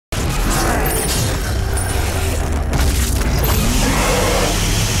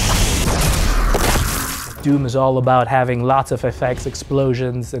Doom is all about having lots of effects,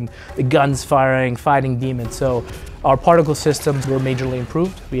 explosions, and the guns firing, fighting demons. So our particle systems were majorly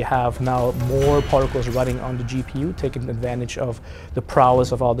improved. We have now more particles running on the GPU, taking advantage of the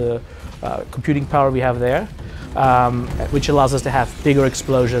prowess of all the computing power we have there, which allows us to have bigger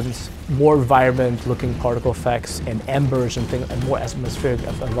explosions, more vibrant-looking particle effects, and embers and things, and more atmospheric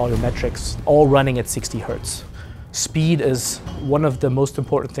volumetrics, all running at 60 Hertz. Speed is one of the most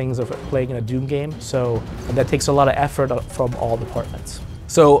important things of playing in a Doom game, and that takes a lot of effort from all departments.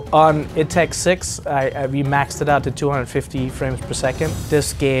 So on ITEC 6, we maxed it out to 250 frames per second.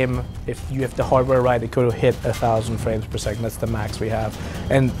 This game, if you have the hardware right, it could hit 1,000 frames per second. That's the max we have.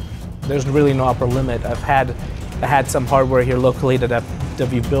 And there's really no upper limit. I had some hardware here locally that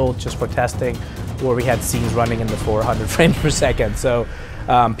we built just for testing, where we had scenes running in the 400 frames per second. So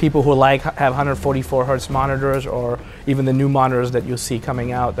people who have 144 Hertz monitors, or even the new monitors that you'll see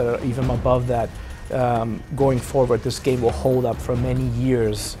coming out that are even above that, going forward, this game will hold up for many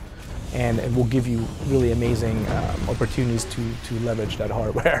years, and it will give you really amazing opportunities to leverage that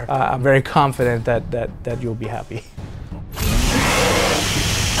hardware. I'm very confident that you'll be happy.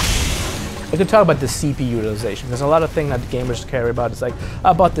 We could talk about the CPU utilization. There's a lot of things that gamers care about. It's like,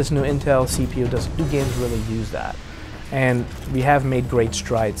 I bought this new Intel CPU. Do games really use that? And we have made great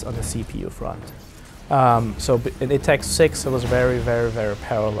strides on the CPU front. So in ITEC 6, it was very, very, very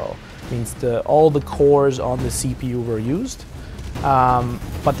parallel. It means all the cores on the CPU were used,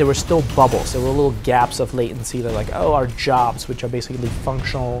 but there were still bubbles. There were little gaps of latency that, like, oh, our jobs, which are basically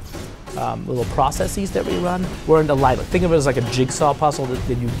functional little processes that we run, weren't aligned. Think of it as like a jigsaw puzzle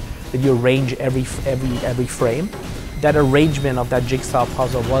that you arrange every frame. That arrangement of that jigsaw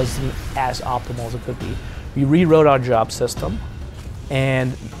puzzle wasn't as optimal as it could be. We rewrote our job system,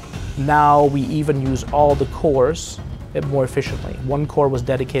 and now we even use all the cores more efficiently. One core was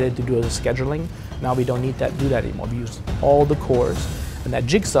dedicated to do the scheduling. Now we don't need to do that anymore. We use all the cores, and that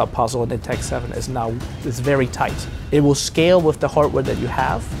jigsaw puzzle in ITEC 7 is very tight. It will scale with the hardware that you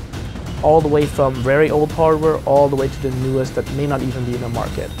have, all the way from very old hardware all the way to the newest that may not even be in the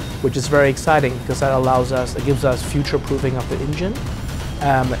market, which is very exciting because that gives us future-proofing of the engine.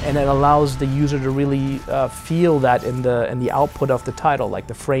 And it allows the user to really feel that in the output of the title, like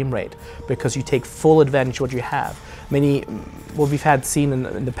the frame rate, because you take full advantage of what you have. What we've seen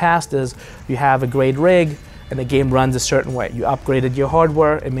in the past is you have a great rig and the game runs a certain way. You upgraded your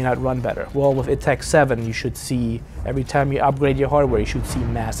hardware, it may not run better. Well, with ITEC 7, you should see, every time you upgrade your hardware, you should see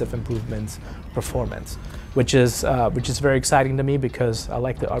massive improvements in performance, which is very exciting to me because I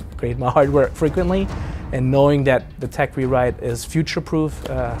like to upgrade my hardware frequently, and knowing that the tech we write is future-proof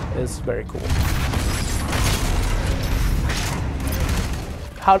is very cool.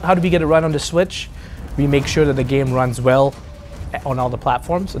 How do we get it run on the Switch? We make sure that the game runs well on all the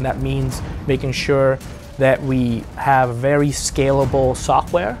platforms, and that means making sure that we have very scalable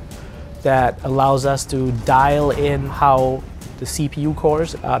software that allows us to dial in how the CPU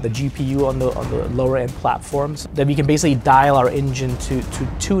cores, the GPU on the lower end platforms, that we can basically dial our engine to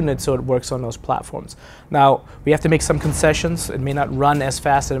tune it so it works on those platforms. Now, we have to make some concessions. It may not run as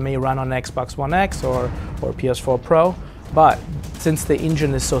fast as it may run on Xbox One X or PS4 Pro, but since the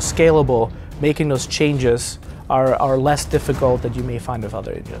engine is so scalable, making those changes are less difficult than you may find with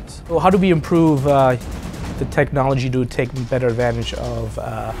other engines. So how do we improve the technology to take better advantage of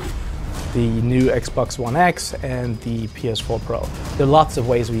the new Xbox One X and the PS4 Pro? There are lots of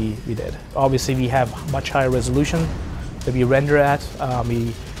ways we did. Obviously, we have much higher resolution that we render at.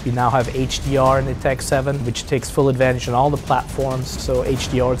 We now have HDR in ITEC 7, which takes full advantage on all the platforms, so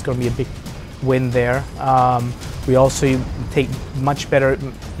HDR is going to be a big win there. We also take much better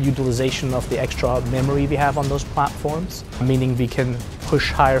utilization of the extra memory we have on those platforms, meaning we can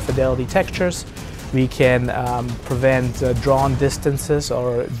push higher fidelity textures. We can prevent drawn distances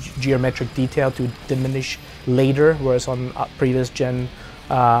or geometric detail to diminish later, whereas on previous gen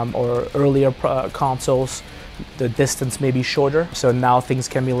or earlier consoles, the distance may be shorter. So now things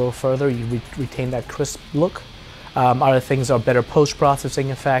can be a little further. You retain that crisp look. Other things are better post-processing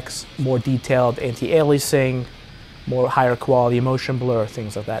effects, more detailed anti-aliasing, more higher quality motion blur,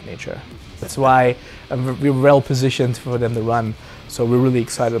 things of that nature. That's why we're well positioned for them to run. So we're really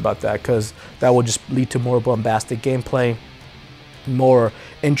excited about that because that will just lead to more bombastic gameplay, more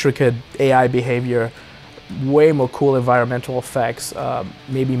intricate AI behavior, way more cool environmental effects,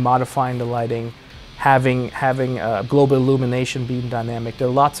 maybe modifying the lighting, having global illumination being dynamic. There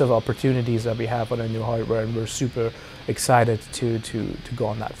are lots of opportunities that we have on our new hardware, and we're super excited to go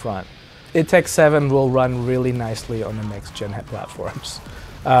on that front. ITEC 7 will run really nicely on the next gen platforms.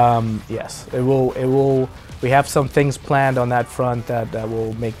 Yes, it will. We have some things planned on that front that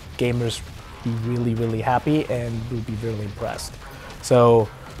will make gamers be really, really happy and will be really impressed. So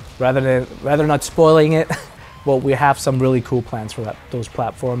rather not spoiling it, well, we have some really cool plans for those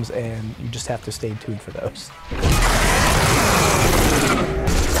platforms, and you just have to stay tuned for those.